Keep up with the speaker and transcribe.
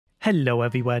Hello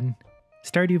everyone.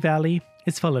 Stardew Valley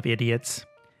is full of idiots.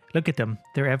 Look at them,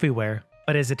 they're everywhere.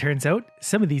 But as it turns out,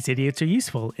 some of these idiots are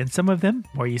useful, and some of them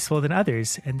more useful than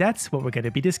others, and that's what we're going to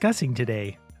be discussing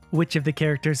today. Which of the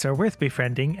characters are worth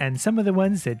befriending, and some of the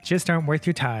ones that just aren't worth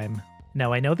your time.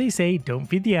 Now I know they say don't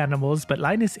feed the animals, but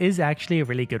Linus is actually a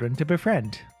really good one to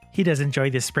befriend. He does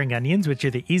enjoy the spring onions, which are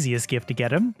the easiest gift to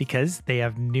get him, because they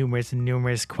have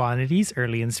numerous quantities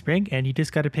early in spring, and you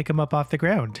just gotta pick them up off the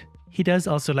ground. He does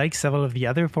also like several of the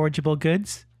other forageable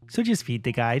goods, so just feed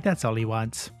the guy, that's all he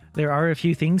wants. There are a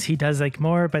few things he does like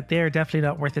more, but they are definitely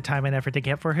not worth the time and effort to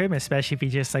get for him, especially if he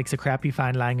just likes a crap you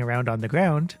find lying around on the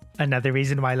ground. Another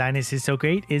reason why Linus is so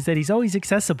great is that he's always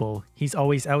accessible. He's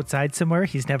always outside somewhere,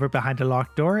 he's never behind a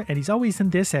locked door, and he's always in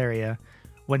this area.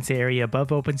 Once the area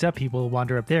above opens up, he will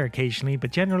wander up there occasionally,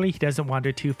 but generally he doesn't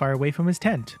wander too far away from his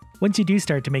tent. Once you do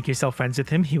start to make yourself friends with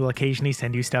him, he will occasionally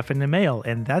send you stuff in the mail,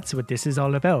 and that's what this is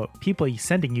all about, people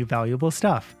sending you valuable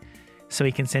stuff. So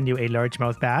he can send you a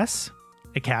largemouth bass,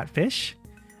 a catfish,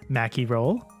 maki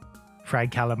roll,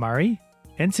 fried calamari,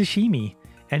 and sashimi.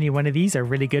 Any one of these are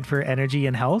really good for energy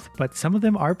and health, but some of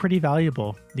them are pretty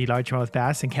valuable. The largemouth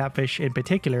bass and catfish in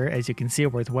particular, as you can see, are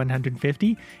worth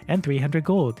 150 and 300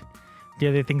 gold. The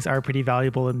other things are pretty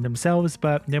valuable in themselves,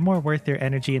 but they're more worth their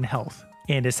energy and health.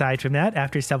 And aside from that,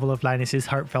 after several of Linus's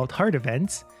heartfelt heart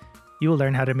events, you will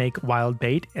learn how to make wild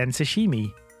bait and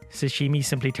sashimi. Sashimi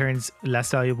simply turns less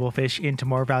valuable fish into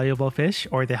more valuable fish,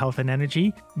 or the health and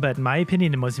energy, but in my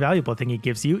opinion the most valuable thing it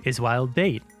gives you is wild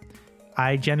bait.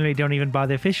 I generally don't even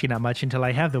bother fishing that much until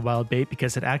I have the wild bait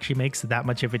because it actually makes that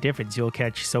much of a difference. You'll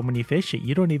catch so many fish that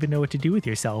you don't even know what to do with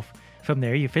yourself. From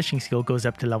there, your fishing skill goes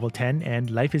up to level 10 and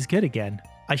life is good again.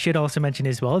 I should also mention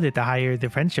as well that the higher the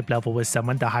friendship level with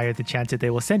someone, the higher the chance that they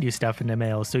will send you stuff in the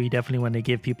mail, so you definitely want to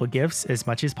give people gifts as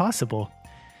much as possible.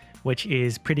 Which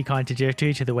is pretty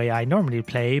contradictory to the way I normally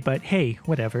play, but hey,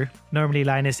 whatever. Normally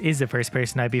Linus is the first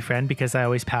person I befriend because I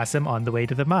always pass him on the way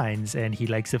to the mines, and he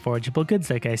likes the forageable goods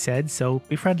like I said, so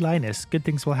befriend Linus, good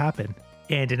things will happen.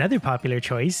 And another popular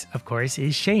choice, of course,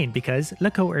 is Shane, because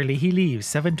look how early he leaves,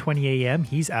 7:20 AM,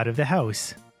 he's out of the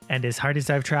house. And as hard as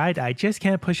I've tried, I just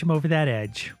can't push him over that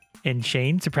edge. And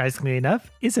Shane, surprisingly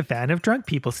enough, is a fan of drunk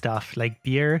people stuff, like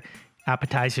beer,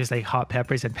 appetizers like hot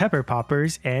peppers and pepper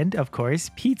poppers, and of course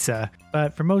pizza.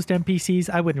 But for most NPCs,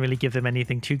 I wouldn't really give them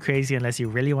anything too crazy unless you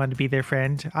really want to be their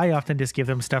friend. I often just give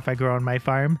them stuff I grow on my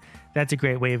farm. That's a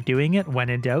great way of doing it. When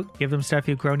in doubt, give them stuff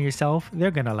you've grown yourself,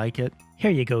 they're gonna like it.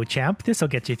 Here you go, champ, this'll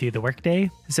get you through the workday.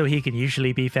 So he can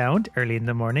usually be found early in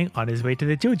the morning on his way to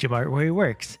the Joja Mart where he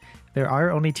works. There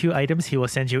are only 2 items he will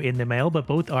send you in the mail, but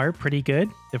both are pretty good.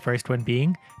 The first one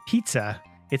being pizza.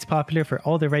 It's popular for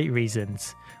all the right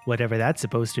reasons. Whatever that's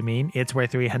supposed to mean, it's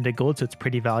worth 300 gold, so it's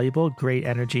pretty valuable, great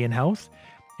energy and health.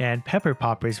 And pepper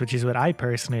poppers, which is what I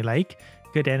personally like.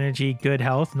 Good energy, good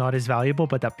health, not as valuable,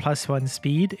 but that +1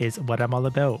 speed is what I'm all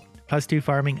about. +2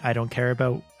 farming, I don't care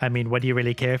about. I mean, what do you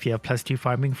really care if you have +2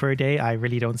 farming for a day? I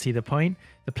really don't see the point.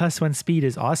 The +1 speed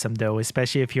is awesome though,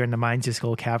 especially if you're in the mines of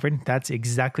Skull Cavern. That's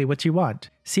exactly what you want.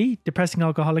 See, depressing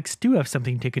alcoholics do have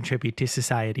something to contribute to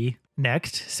society.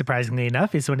 Next, surprisingly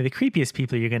enough, is one of the creepiest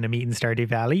people you're going to meet in Stardew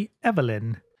Valley,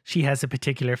 Evelyn. She has a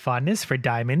particular fondness for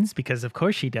diamonds, because of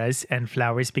course she does, and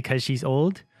flowers because she's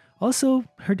old. Also,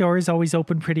 her door is always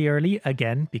open pretty early,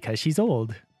 again, because she's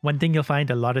old. One thing you'll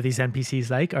find a lot of these NPCs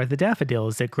like are the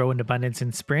daffodils that grow in abundance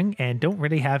in spring and don't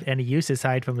really have any use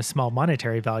aside from a small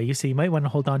monetary value, so you might want to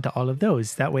hold on to all of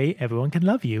those, that way everyone can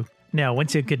love you. Now,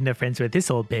 once you're good enough friends with this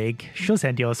old pig, she'll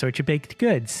send you all sorts of baked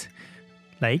goods.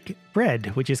 Like bread,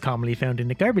 which is commonly found in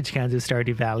the garbage cans of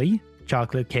Stardew Valley,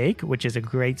 chocolate cake, which is a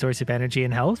great source of energy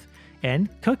and health, and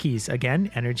cookies,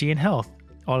 again, energy and health.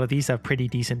 All of these have pretty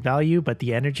decent value, but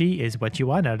the energy is what you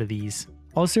want out of these.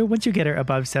 Also, once you get her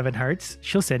above 7 hearts,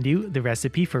 she'll send you the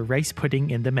recipe for rice pudding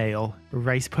in the mail.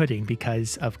 Rice pudding,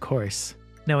 because of course.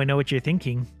 Now I know what you're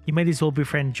thinking. You might as well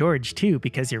befriend George too,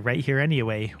 because you're right here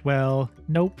anyway. Well,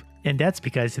 nope. And that's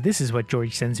because this is what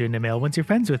George sends you in the mail once you're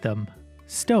friends with him.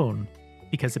 Stone.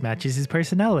 Because it matches his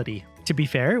personality. To be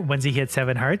fair, once he hits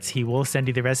 7 hearts, he will send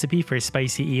you the recipe for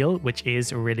spicy eel, which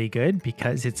is really good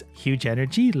because it's huge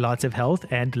energy, lots of health,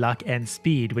 and luck and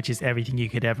speed, which is everything you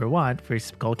could ever want for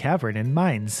Skull Cavern and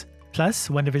mines. Plus,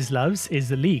 one of his loves is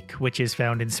the leek, which is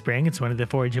found in spring. It's one of the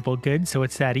forageable goods, so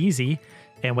it's that easy.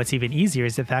 And what's even easier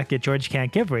is the fact that George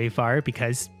can't get very far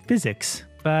because physics.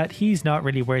 But he's not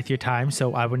really worth your time,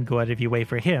 so I wouldn't go out of your way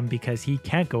for him because he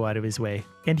can't go out of his way.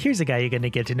 And here's a guy you're going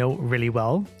to get to know really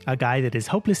well. A guy that is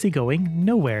hopelessly going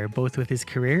nowhere, both with his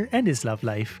career and his love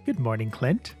life. Good morning,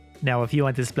 Clint. Now, if you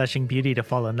want this blushing beauty to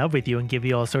fall in love with you and give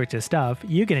you all sorts of stuff,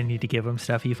 you're gonna need to give him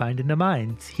stuff you find in the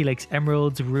mines. He likes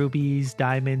emeralds, rubies,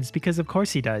 diamonds, because of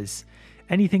course he does.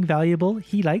 Anything valuable,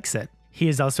 he likes it. He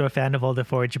is also a fan of all the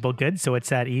forageable goods, so it's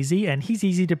that easy, and he's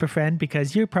easy to befriend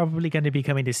because you're probably going to be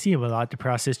coming to see him a lot to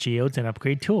process geodes and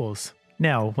upgrade tools.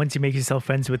 Now, once you make yourself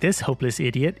friends with this hopeless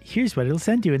idiot, here's what it'll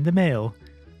send you in the mail.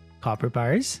 Copper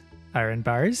bars, iron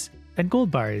bars, and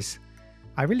gold bars.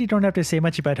 I really don't have to say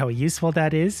much about how useful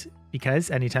that is,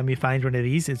 because anytime you find one of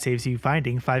these, it saves you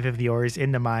finding 5 of the ores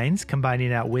in the mines, combining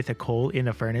that with a coal in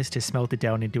a furnace to smelt it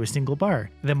down into a single bar.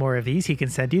 The more of these he can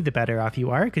send you, the better off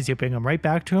you are, because you'll bring them right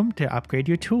back to him to upgrade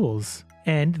your tools.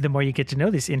 And the more you get to know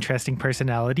this interesting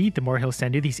personality, the more he'll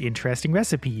send you these interesting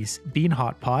recipes. Bean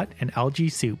hot pot and algae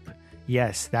soup.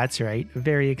 Yes, that's right,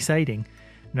 very exciting.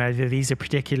 Neither of these are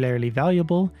particularly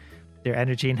valuable. Their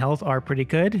energy and health are pretty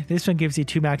good. This one gives you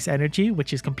 2 max energy,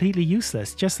 which is completely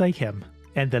useless, just like him.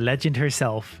 And the legend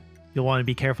herself. You'll want to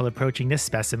be careful approaching this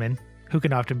specimen, who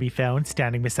can often be found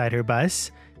standing beside her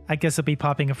bus. I guess I'll be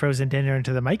popping a frozen dinner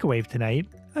into the microwave tonight.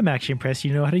 I'm actually impressed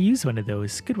you know how to use one of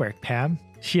those. Good work, Pam.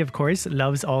 She, of course,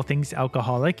 loves all things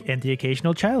alcoholic and the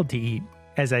occasional child to eat.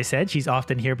 As I said, she's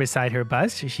often here beside her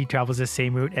bus. She travels the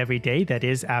same route every day, that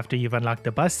is, after you've unlocked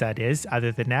the bus, that is.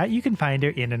 Other than that, you can find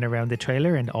her in and around the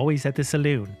trailer and always at the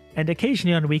saloon. And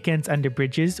occasionally on weekends under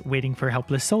bridges, waiting for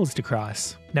helpless souls to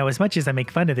cross. Now, as much as I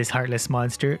make fun of this heartless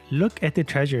monster, look at the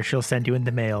treasure she'll send you in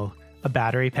the mail. A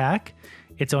battery pack.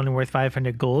 It's only worth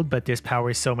 500 gold, but this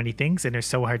powers so many things and they're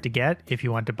so hard to get. If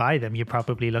you want to buy them, you're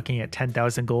probably looking at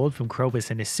 10,000 gold from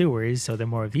Krobus and his sewers, so the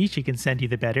more of these she can send you,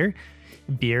 the better.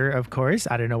 Beer, of course.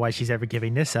 I don't know why she's ever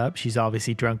giving this up. She's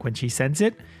obviously drunk when she sends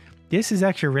it. This is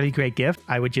actually a really great gift.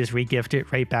 I would just re-gift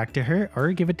it right back to her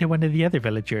or give it to one of the other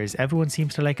villagers. Everyone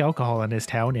seems to like alcohol in this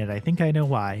town and I think I know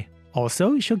why.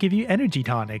 Also, she'll give you energy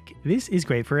tonic. This is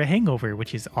great for a hangover,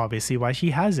 which is obviously why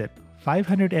she has it.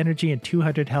 500 energy and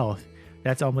 200 health.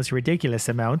 That's almost ridiculous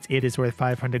amounts. It is worth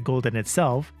 500 gold in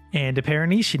itself. And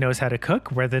apparently she knows how to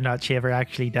cook. Whether or not she ever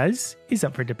actually does is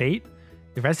up for debate.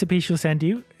 The recipe she'll send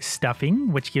you,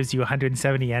 stuffing, which gives you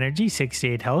 170 energy,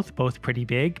 68 health, both pretty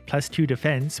big, plus 2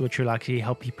 defense, which will actually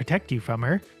help you protect you from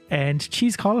her. And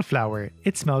cheese cauliflower.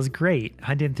 It smells great.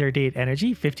 138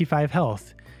 energy, 55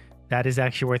 health. That is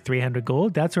actually worth 300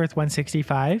 gold. That's worth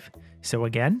 165. So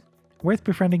again, worth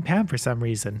befriending Pam for some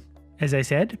reason. As I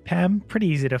said, Pam, pretty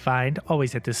easy to find,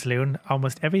 always at the saloon,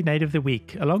 almost every night of the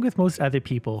week, along with most other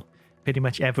people. Pretty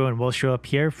much everyone will show up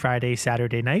here Friday,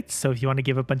 Saturday nights, so if you want to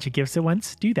give a bunch of gifts at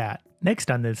once, do that. Next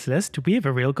on this list, we have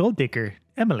a real gold digger,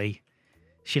 Emily.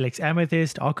 She likes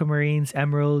amethyst, aquamarines,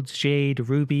 emeralds, jade,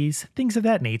 rubies, things of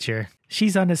that nature.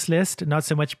 She's on this list, not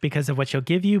so much because of what she'll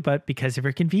give you, but because of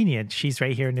her convenience. She's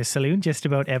right here in the saloon just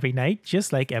about every night,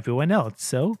 just like everyone else,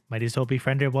 so might as well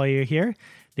befriend her while you're here.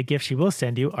 The gifts she will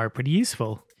send you are pretty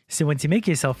useful. So once you make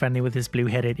yourself friendly with this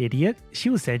blue-headed idiot, she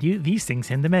will send you these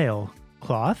things in the mail.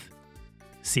 Cloth,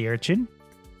 sea urchin,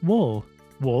 wool.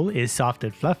 Wool is soft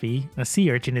and fluffy. A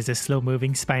sea urchin is a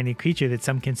slow-moving, spiny creature that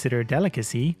some consider a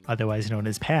delicacy, otherwise known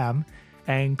as Pam,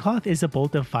 and cloth is a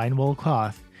bolt of fine wool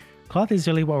cloth. Cloth is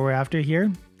really what we're after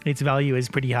here. Its value is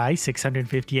pretty high,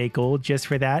 658 gold just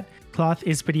for that. Cloth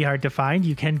is pretty hard to find.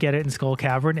 You can get it in Skull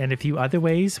Cavern and a few other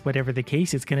ways. Whatever the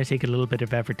case, it's going to take a little bit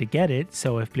of effort to get it,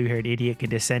 so if Blue-Haired Idiot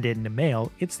can just send it in the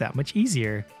mail, it's that much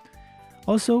easier.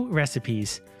 Also,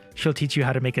 recipes. She'll teach you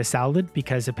how to make a salad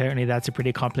because apparently that's a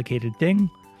pretty complicated thing.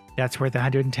 That's worth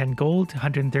 110 gold,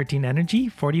 113 energy,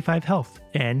 45 health.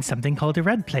 And something called a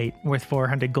red plate, worth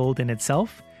 400 gold in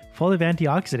itself. Full of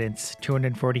antioxidants,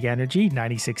 240 energy,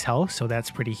 96 health, so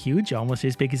that's pretty huge, almost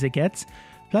as big as it gets.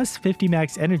 Plus 50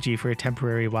 max energy for a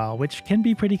temporary while, which can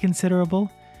be pretty considerable.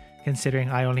 Considering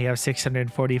I only have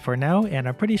 640 for now, and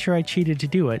I'm pretty sure I cheated to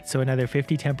do it, so another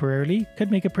 50 temporarily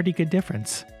could make a pretty good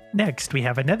difference. Next, we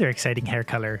have another exciting hair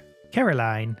color,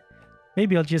 Caroline.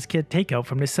 Maybe I'll just get takeout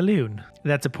from the saloon.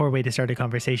 That's a poor way to start a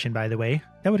conversation, by the way.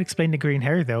 That would explain the green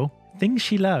hair, though. Things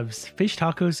she loves, fish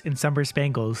tacos and summer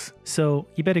spangles. So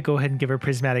you better go ahead and give her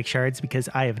prismatic shards because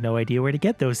I have no idea where to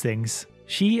get those things.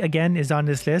 She, again, is on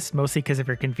this list, mostly because of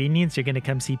her convenience. You're going to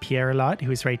come see Pierre a lot,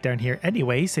 who is right down here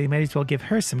anyway, so you might as well give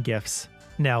her some gifts.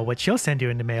 Now, what she'll send you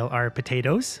in the mail are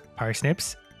potatoes,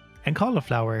 parsnips, and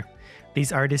cauliflower.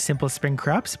 These are just simple spring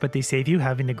crops, but they save you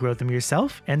having to grow them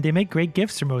yourself, and they make great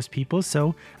gifts for most people,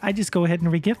 so I just go ahead and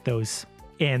regift those.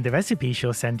 And the recipes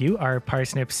she'll send you are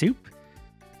parsnip soup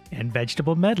and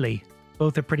vegetable medley.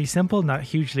 Both are pretty simple, not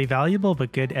hugely valuable,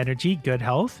 but good energy, good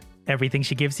health. Everything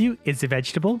she gives you is a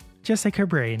vegetable, just like her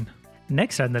brain.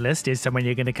 Next on the list is someone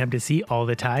you're going to come to see all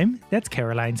the time. That's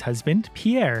Caroline's husband,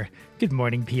 Pierre. Good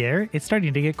morning, Pierre. It's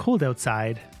starting to get cold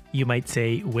outside. You might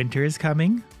say winter is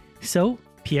coming. So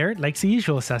Pierre likes the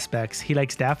usual suspects. He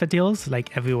likes daffodils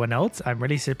like everyone else. I'm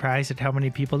really surprised at how many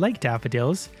people like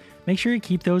daffodils. Make sure you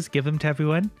keep those, give them to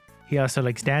everyone. He also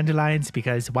likes dandelions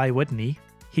because why wouldn't he?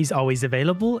 He's always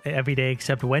available every day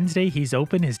except Wednesday. He's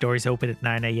open. His door's open at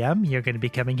 9 a.m. You're going to be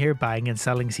coming here buying and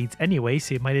selling seeds anyway,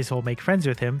 so you might as well make friends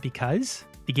with him because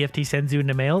the gift he sends you in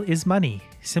the mail is money.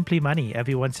 Simply money.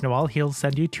 Every once in a while, he'll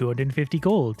send you 250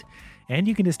 gold. And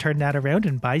you can just turn that around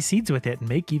and buy seeds with it and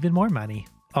make even more money.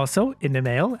 Also, in the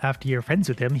mail, after you're friends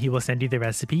with him, he will send you the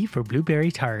recipe for blueberry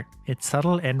tart. It's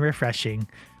subtle and refreshing.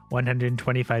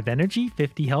 125 energy,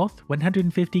 50 health,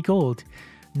 150 gold.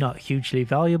 Not hugely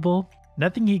valuable.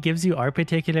 Nothing he gives you are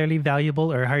particularly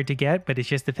valuable or hard to get, but it's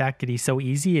just the fact that he's so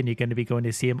easy and you're going to be going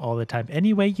to see him all the time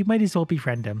anyway, you might as well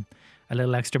befriend him. A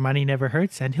little extra money never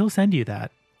hurts, and he'll send you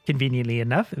that. Conveniently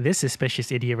enough, this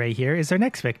suspicious idiot right here is our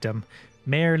next victim,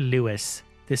 Mayor Lewis.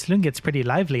 This loon gets pretty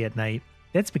lively at night.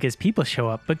 That's because people show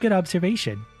up, but good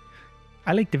observation.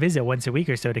 I like to visit once a week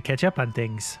or so to catch up on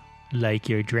things. Like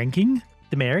your drinking?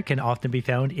 The mayor can often be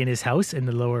found in his house in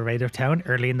the lower right of town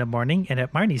early in the morning and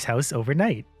at Marnie's house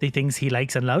overnight. The things he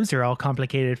likes and loves are all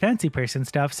complicated fancy person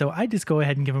stuff, so I just go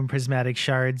ahead and give him prismatic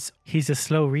shards. He's a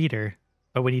slow reader.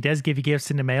 But when he does give you gifts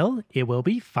in the mail, it will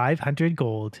be 500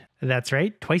 gold. That's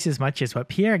right, twice as much as what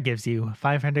Pierre gives you.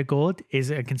 500 gold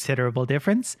is a considerable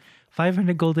difference.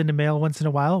 500 gold in the mail once in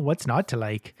a while, what's not to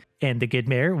like? And the good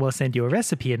mayor will send you a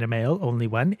recipe in the mail, only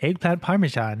one, eggplant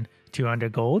parmesan.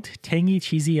 200 gold, tangy,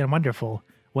 cheesy, and wonderful.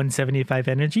 175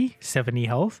 energy, 70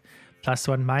 health,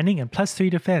 +1 mining, and +3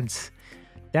 defense.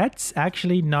 That's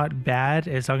actually not bad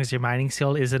as long as your mining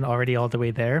skill isn't already all the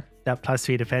way there. That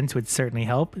 +3 defense would certainly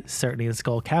help, certainly in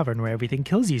Skull Cavern where everything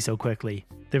kills you so quickly.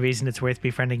 The reason it's worth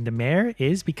befriending the mayor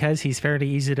is because he's fairly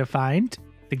easy to find.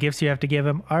 The gifts you have to give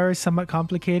him are somewhat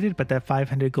complicated, but that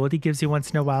 500 gold he gives you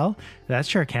once in a while, that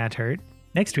sure can't hurt.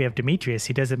 Next we have Demetrius.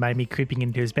 He doesn't mind me creeping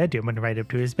into his bedroom and right up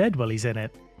to his bed while he's in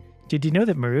it. Did you know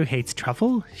that Maru hates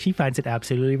truffle? She finds it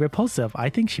absolutely repulsive. I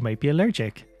think she might be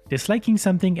allergic. Disliking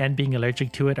something and being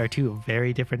allergic to it are two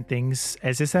very different things.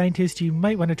 As a scientist, you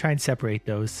might want to try and separate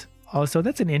those. Also,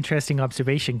 that's an interesting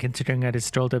observation considering I just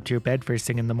strolled up to your bed first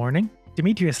thing in the morning.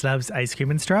 Demetrius loves ice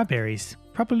cream and strawberries,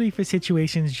 probably for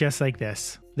situations just like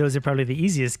this. Those are probably the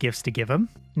easiest gifts to give him.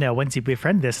 Now, once you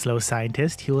befriend this slow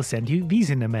scientist, he will send you these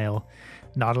in the mail.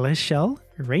 Nautilus shell,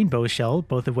 rainbow shell,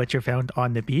 both of which are found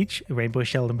on the beach. Rainbow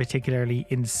shell in particularly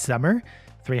in summer,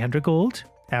 300 gold.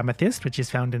 Amethyst, which is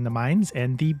found in the mines,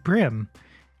 and the brim.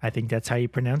 I think that's how you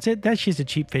pronounce it. That's just a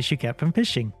cheap fish you get from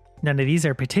fishing. None of these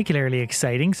are particularly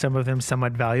exciting, some of them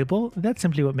somewhat valuable. That's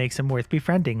simply what makes him worth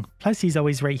befriending. Plus, he's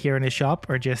always right here in his shop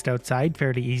or just outside,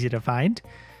 fairly easy to find.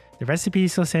 The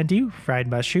recipes he'll send you, fried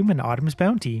mushroom and Autumn's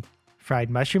Bounty. Fried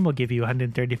mushroom will give you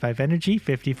 135 energy,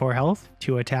 54 health,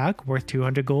 2 attack, worth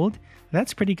 200 gold.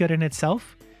 That's pretty good in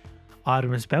itself.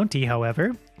 Autumn's Bounty,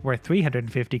 however, worth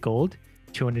 350 gold,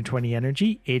 220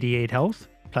 energy, 88 health,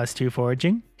 +2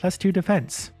 foraging, +2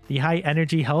 defense. The high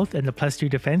energy health and the +2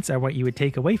 defense are what you would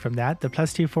take away from that. The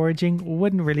 +2 foraging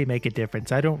wouldn't really make a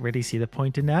difference. I don't really see the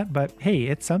point in that, but hey,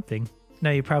 it's something.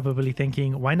 Now you're probably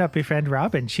thinking, why not befriend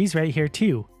Robin? She's right here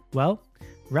too. Well,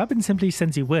 Robin simply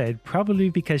sends you wood, probably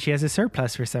because she has a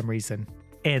surplus for some reason.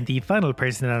 And the final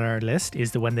person on our list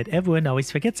is the one that everyone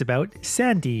always forgets about,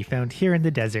 Sandy, found here in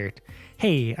the desert.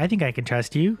 Hey, I think I can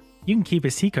trust you. You can keep a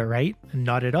secret, right?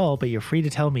 Not at all, but you're free to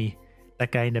tell me.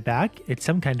 That guy in the back, it's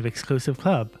some kind of exclusive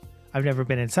club. I've never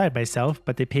been inside myself,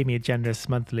 but they pay me a generous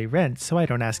monthly rent, so I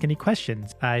don't ask any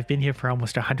questions. I've been here for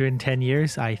almost 110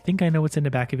 years. I think I know what's in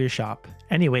the back of your shop.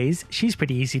 Anyways, she's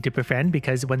pretty easy to befriend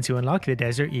because once you unlock the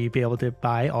desert, you'll be able to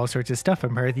buy all sorts of stuff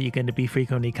from her that you're going to be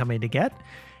frequently coming to get.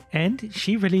 And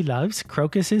she really loves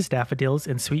crocuses, daffodils,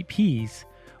 and sweet peas.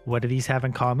 What do these have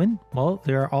in common? Well,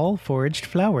 they're all foraged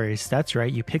flowers. That's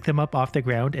right, you pick them up off the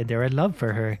ground and they're a love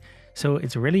for her. So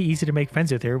it's really easy to make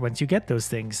friends with her once you get those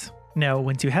things. Now,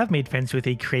 once you have made friends with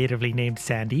a creatively named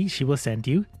Sandy, she will send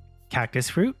you cactus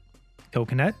fruit,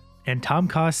 coconut, and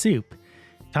tomka soup.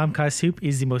 Tomka soup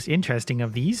is the most interesting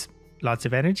of these. Lots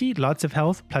of energy, lots of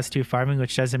health, +2 farming,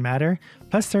 which doesn't matter,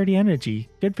 +30 energy,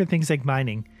 good for things like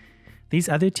mining. These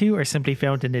other two are simply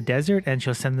found in the desert and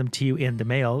she'll send them to you in the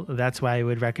mail. That's why I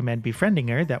would recommend befriending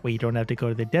her. That way you don't have to go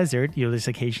to the desert. You'll just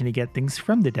occasionally get things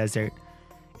from the desert.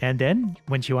 And then,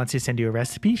 when she wants to send you a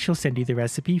recipe, she'll send you the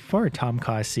recipe for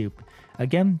tomka soup.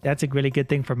 Again, that's a really good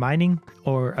thing for mining,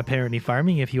 or apparently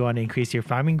farming if you want to increase your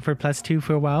farming for +2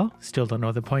 for a while. Still don't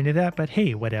know the point of that, but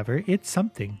hey, whatever, it's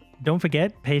something. Don't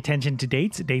forget, pay attention to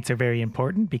dates. Dates are very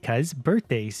important because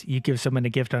birthdays. You give someone a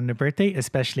gift on their birthday,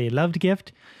 especially a loved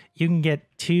gift. You can get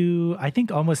I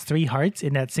think almost 3 hearts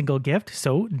in that single gift.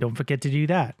 So don't forget to do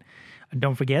that. And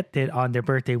don't forget that on their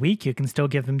birthday week, you can still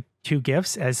give them 2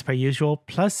 gifts as per usual,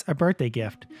 plus a birthday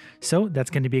gift. So that's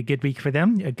going to be a good week for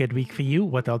them, a good week for you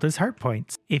with all those heart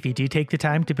points. If you do take the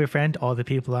time to befriend all the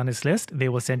people on this list, they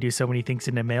will send you so many things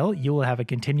in the mail. You will have a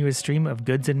continuous stream of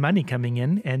goods and money coming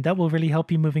in, and that will really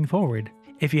help you moving forward.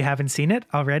 If you haven't seen it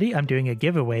already, I'm doing a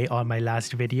giveaway on my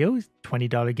last video,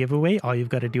 $20 giveaway. All you've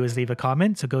got to do is leave a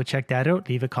comment, so go check that out,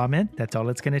 leave a comment. That's all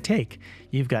it's going to take.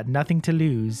 You've got nothing to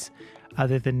lose.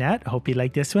 Other than that, I hope you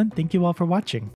like this one. Thank you all for watching.